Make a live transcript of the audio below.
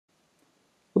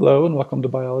Hello and welcome to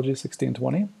Biology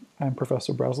 1620. I'm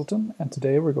Professor Brazelton, and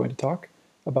today we're going to talk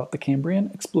about the Cambrian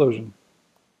explosion.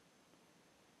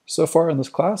 So far in this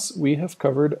class, we have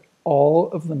covered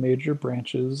all of the major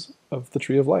branches of the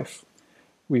tree of life.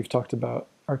 We've talked about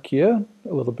archaea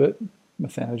a little bit,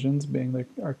 methanogens being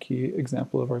our key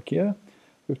example of archaea.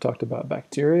 We've talked about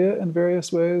bacteria in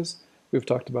various ways. We've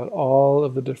talked about all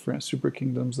of the different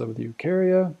superkingdoms of the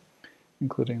eukarya,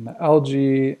 including the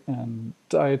algae and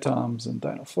diatoms and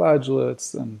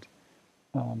dinoflagellates and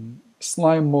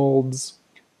slime molds.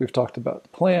 We've talked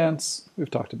about plants,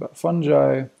 we've talked about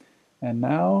fungi, and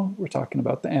now we're talking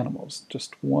about the animals,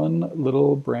 just one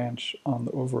little branch on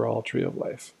the overall tree of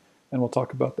life. And we'll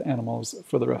talk about the animals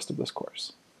for the rest of this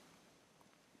course.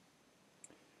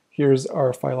 Here's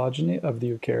our phylogeny of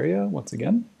the eukarya once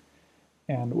again.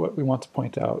 And what we want to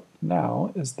point out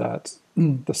now is that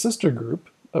the sister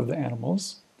group of the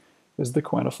animals is the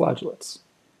choanoflagellates.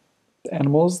 The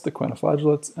animals, the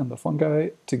choanoflagellates, and the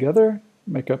fungi together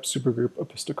make up supergroup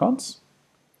Opisthocons.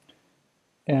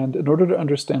 And in order to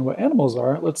understand what animals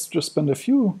are, let's just spend a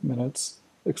few minutes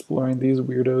exploring these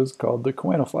weirdos called the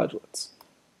choanoflagellates.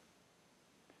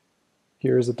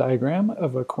 Here's a diagram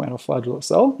of a choanoflagellate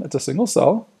cell. It's a single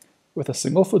cell with a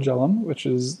single flagellum, which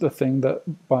is the thing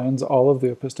that binds all of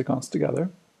the Opisthocons together.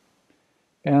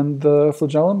 And the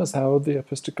flagellum is how the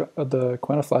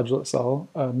choanoflagellate cell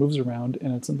moves around in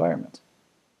its environment.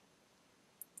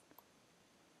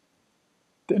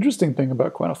 The interesting thing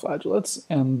about choanoflagellates,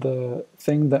 and the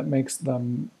thing that makes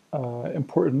them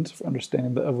important for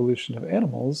understanding the evolution of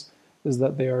animals, is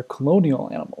that they are colonial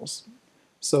animals.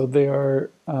 So they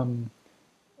are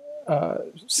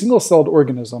single-celled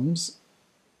organisms,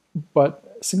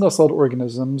 but single-celled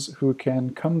organisms who can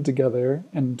come together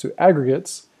into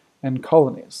aggregates and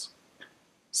colonies.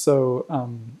 So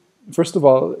first of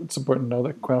all, it's important to know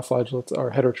that choanoflagellates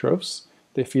are heterotrophs.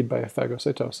 They feed by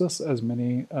phagocytosis, as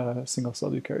many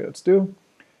single-celled eukaryotes do.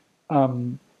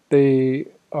 They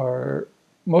are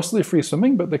mostly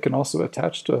free-swimming, but they can also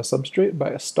attach to a substrate by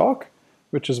a stalk,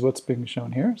 which is what's being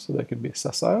shown here. So they can be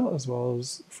sessile as well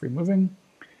as free-moving,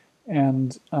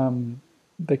 and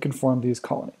they can form these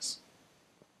colonies.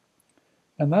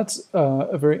 And that's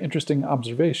a very interesting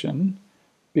observation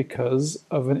because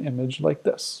of an image like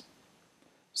this.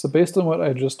 So based on what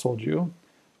I just told you,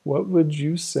 what would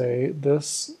you say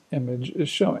this image is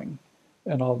showing?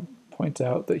 And I'll point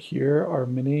out that here are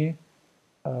many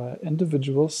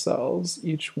individual cells,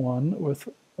 each one with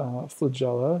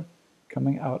flagella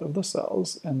coming out of the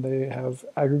cells, and they have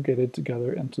aggregated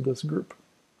together into this group.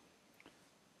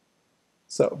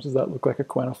 So does that look like a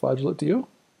choanoflagellate to you?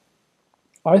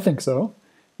 I think so.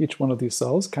 Each one of these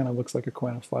cells kind of looks like a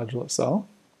choanoflagellate cell.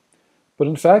 But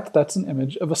in fact, that's an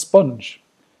image of a sponge,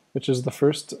 which is the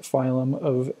first phylum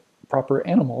of proper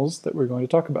animals that we're going to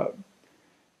talk about.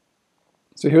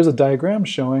 So here's a diagram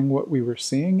showing what we were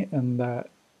seeing in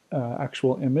that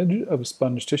actual image of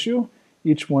sponge tissue.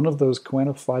 Each one of those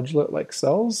choanoflagellate-like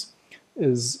cells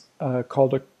is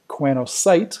called a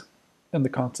choanocyte in the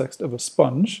context of a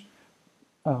sponge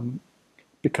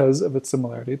because of its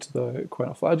similarity to the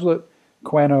choanoflagellate.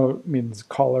 Choano means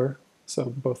collar. So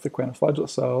both the choanoflagellate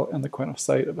cell and the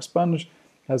choanocyte of a sponge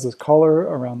has this collar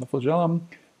around the flagellum.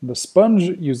 The sponge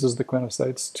uses the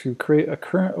choanocytes to create a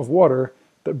current of water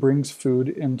that brings food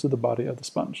into the body of the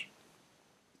sponge.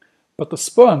 But the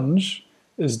sponge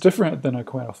is different than a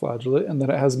choanoflagellate in that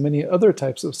it has many other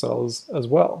types of cells as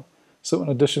well. So in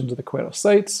addition to the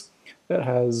choanocytes, it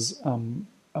has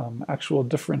actual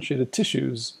differentiated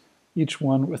tissues, each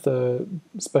one with a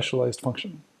specialized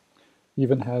function. It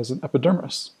even has an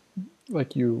epidermis,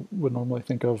 like you would normally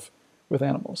think of with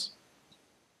animals.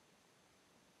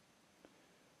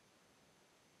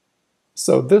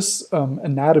 So this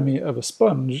anatomy of a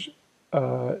sponge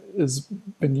has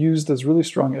been used as really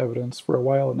strong evidence for a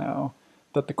while now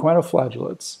that the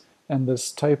choanoflagellates and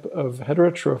this type of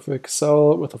heterotrophic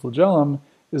cell with a flagellum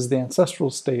is the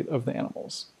ancestral state of the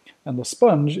animals. And the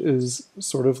sponge is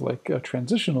sort of like a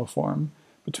transitional form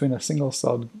between a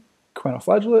single-celled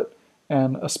choanoflagellate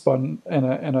and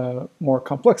a more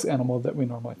complex animal that we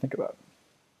normally think about.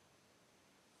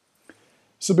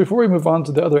 So before we move on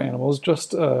to the other animals,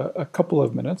 just a couple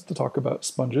of minutes to talk about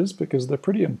sponges because they're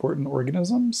pretty important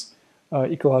organisms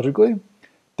ecologically.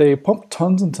 They pump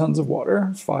tons and tons of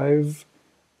water.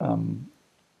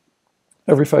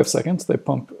 Every 5 seconds, they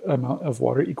pump an amount of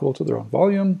water equal to their own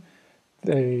volume.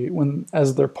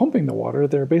 As they're pumping the water,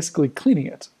 they're basically cleaning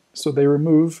it. So they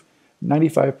remove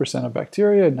 95% of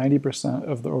bacteria, 90%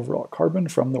 of the overall carbon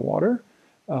from the water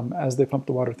as they pump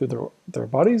the water through their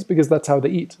bodies, because that's how they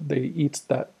eat. They eat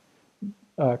that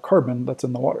carbon that's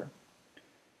in the water.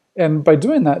 And by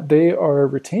doing that, they are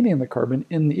retaining the carbon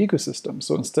in the ecosystem.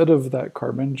 So instead of that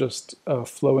carbon just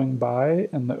flowing by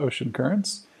in the ocean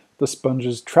currents, the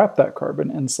sponges trap that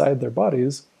carbon inside their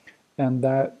bodies, and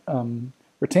that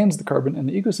retains the carbon in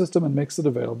the ecosystem and makes it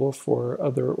available for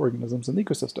other organisms in the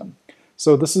ecosystem.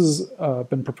 So this has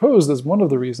been proposed as one of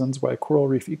the reasons why coral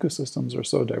reef ecosystems are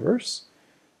so diverse,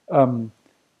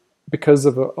 because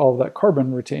of all of that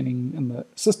carbon retaining in the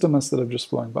system instead of just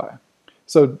flowing by.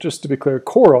 So just to be clear,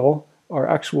 coral are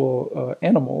actual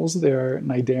animals. They are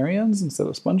cnidarians instead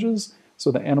of sponges.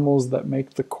 So the animals that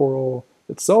make the coral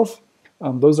itself,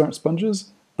 those aren't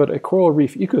sponges, but a coral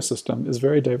reef ecosystem is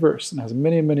very diverse and has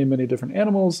many, many, many different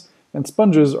animals, and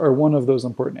sponges are one of those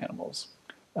important animals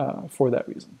for that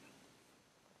reason.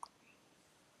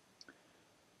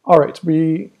 All right,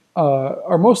 we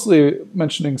are mostly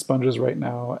mentioning sponges right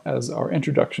now as our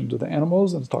introduction to the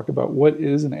animals and to talk about what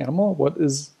is an animal, what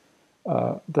is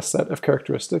the set of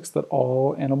characteristics that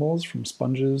all animals, from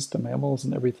sponges to mammals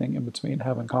and everything in between,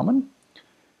 have in common.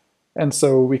 And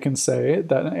so we can say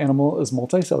that an animal is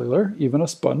multicellular. Even a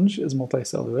sponge is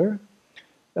multicellular,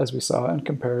 as we saw in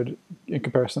comparison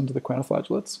to the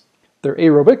cranoflagellates. They're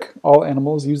aerobic. All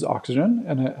animals use oxygen,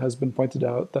 and it has been pointed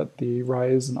out that the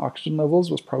rise in oxygen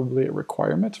levels was probably a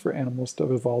requirement for animals to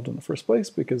have evolved in the first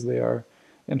place because they are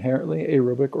inherently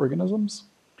aerobic organisms.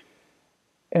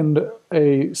 And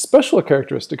a special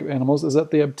characteristic of animals is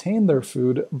that they obtain their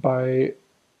food by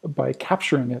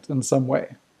capturing it in some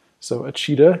way. So a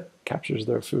cheetah captures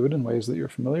their food in ways that you're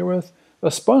familiar with.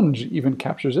 A sponge even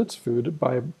captures its food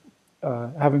by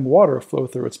having water flow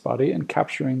through its body and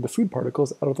capturing the food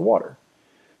particles out of the water.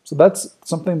 So that's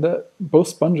something that both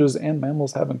sponges and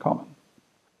mammals have in common.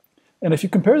 And if you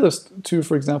compare this to,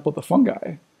 for example, the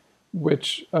fungi,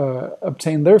 which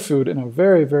obtain their food in a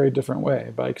very, very different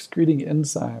way by excreting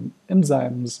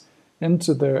enzymes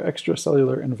into their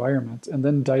extracellular environment and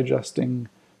then digesting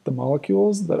the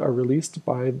molecules that are released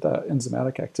by that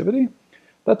enzymatic activity,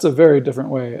 that's a very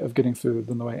different way of getting food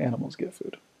than the way animals get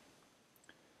food.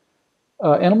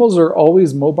 Animals are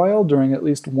always mobile during at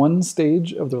least one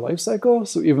stage of their life cycle,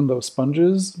 so even though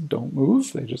sponges don't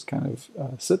move, they just kind of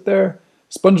sit there,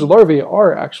 sponge larvae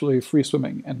are actually free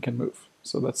swimming and can move.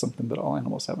 So that's something that all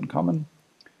animals have in common.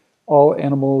 All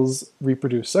animals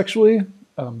reproduce sexually.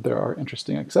 There are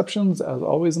interesting exceptions, as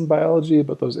always in biology,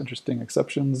 but those interesting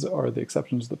exceptions are the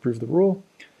exceptions that prove the rule.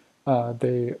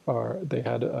 They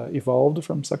had evolved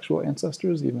from sexual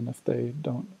ancestors, even if they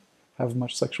don't have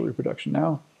much sexual reproduction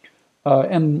now.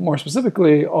 And more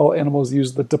specifically, all animals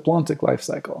use the diplontic life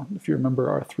cycle. If you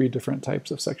remember our three different types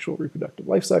of sexual reproductive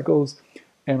life cycles,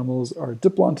 animals are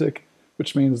diplontic,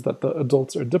 which means that the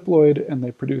adults are diploid and they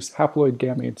produce haploid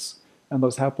gametes, and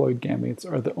those haploid gametes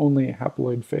are the only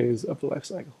haploid phase of the life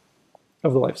cycle.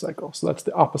 So that's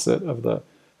the opposite of the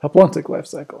haplontic life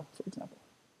cycle, for example.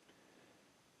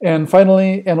 And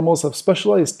finally, animals have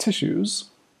specialized tissues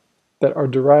that are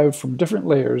derived from different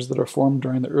layers that are formed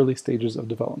during the early stages of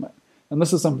development. And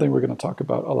this is something we're going to talk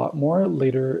about a lot more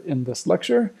later in this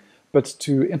lecture, but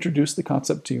to introduce the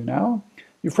concept to you now,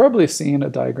 you've probably seen a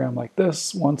diagram like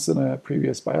this once in a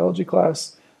previous biology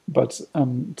class, but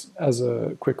as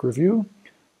a quick review,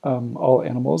 all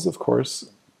animals, of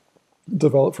course,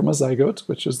 develop from a zygote,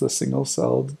 which is the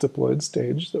single-celled diploid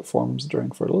stage that forms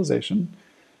during fertilization,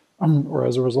 or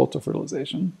as a result of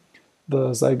fertilization.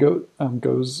 The zygote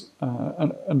undergoes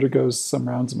some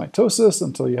rounds of mitosis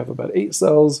until you have about 8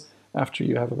 cells. After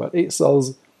you have about 8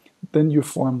 cells, then you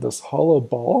form this hollow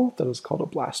ball that is called a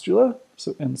blastula.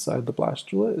 So inside the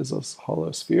blastula is this hollow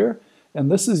sphere,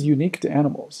 and this is unique to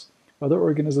animals. Other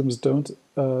organisms don't,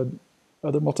 other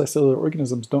multicellular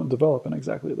organisms don't develop in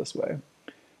exactly this way.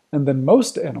 And then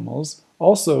most animals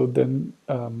also then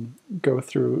go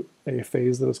through a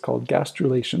phase that is called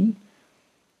gastrulation,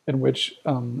 in which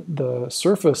the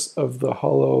surface of the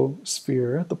hollow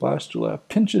sphere, the blastula,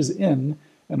 pinches in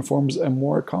and forms a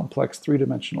more complex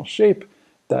three-dimensional shape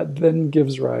that then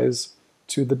gives rise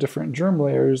to the different germ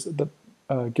layers that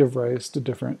give rise to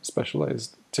different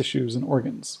specialized tissues and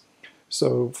organs.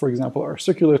 So, for example, our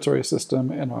circulatory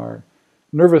system and our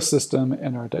nervous system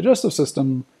and our digestive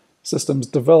systems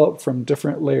develop from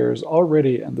different layers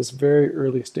already in this very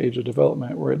early stage of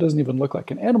development where it doesn't even look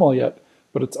like an animal yet,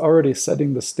 but it's already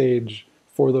setting the stage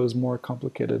for those more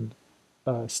complicated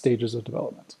stages of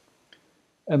development.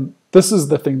 And this is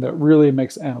the thing that really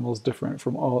makes animals different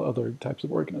from all other types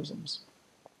of organisms.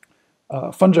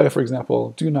 Fungi, for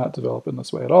example, do not develop in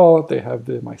this way at all. They have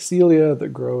the mycelia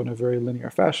that grow in a very linear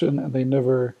fashion, and they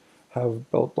never have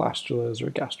blastulas or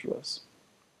gastrulas.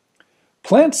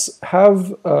 Plants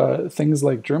have things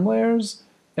like germ layers,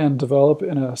 and develop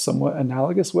in a somewhat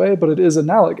analogous way, but it is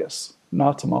analogous,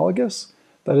 not homologous.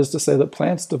 That is to say that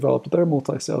plants developed their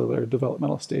multicellular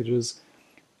developmental stages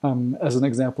as an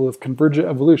example of convergent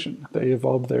evolution. They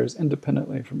evolved theirs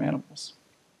independently from animals.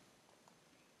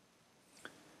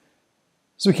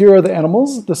 So here are the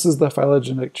animals. This is the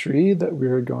phylogenetic tree that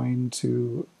we're going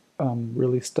to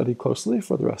really study closely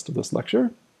for the rest of this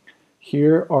lecture.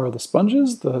 Here are the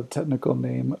sponges. The technical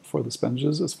name for the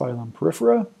sponges is phylum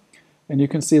Porifera. And you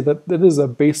can see that it is a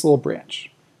basal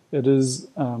branch. It is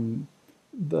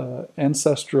the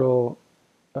ancestral,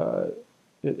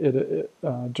 it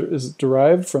is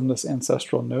derived from this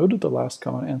ancestral node, the last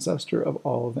common ancestor of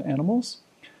all of the animals.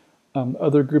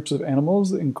 Other groups of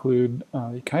animals include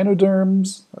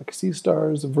echinoderms, like sea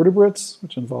stars, vertebrates,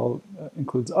 which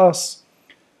includes us,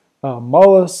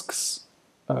 mollusks,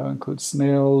 include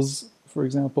snails, for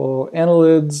example.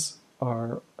 Annelids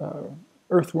are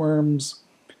earthworms,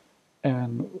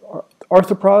 and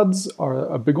arthropods are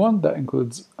a big one that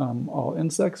includes all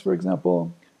insects, for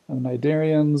example. And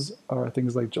cnidarians are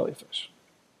things like jellyfish.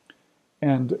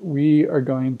 And we are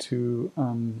going to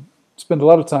spend a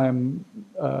lot of time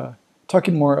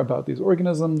talking more about these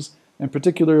organisms. In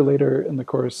particular, later in the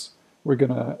course, we're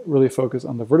going to really focus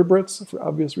on the vertebrates for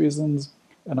obvious reasons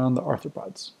and on the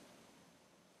arthropods.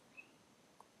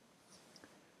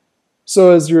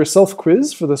 So as your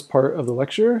self-quiz for this part of the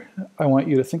lecture, I want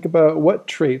you to think about what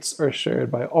traits are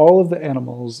shared by all of the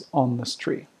animals on this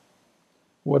tree.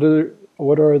 What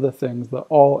are the things that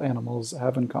all animals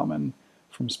have in common,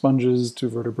 from sponges to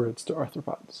vertebrates to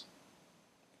arthropods?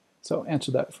 So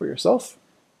answer that for yourself,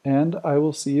 and I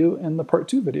will see you in the part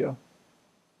 2 video.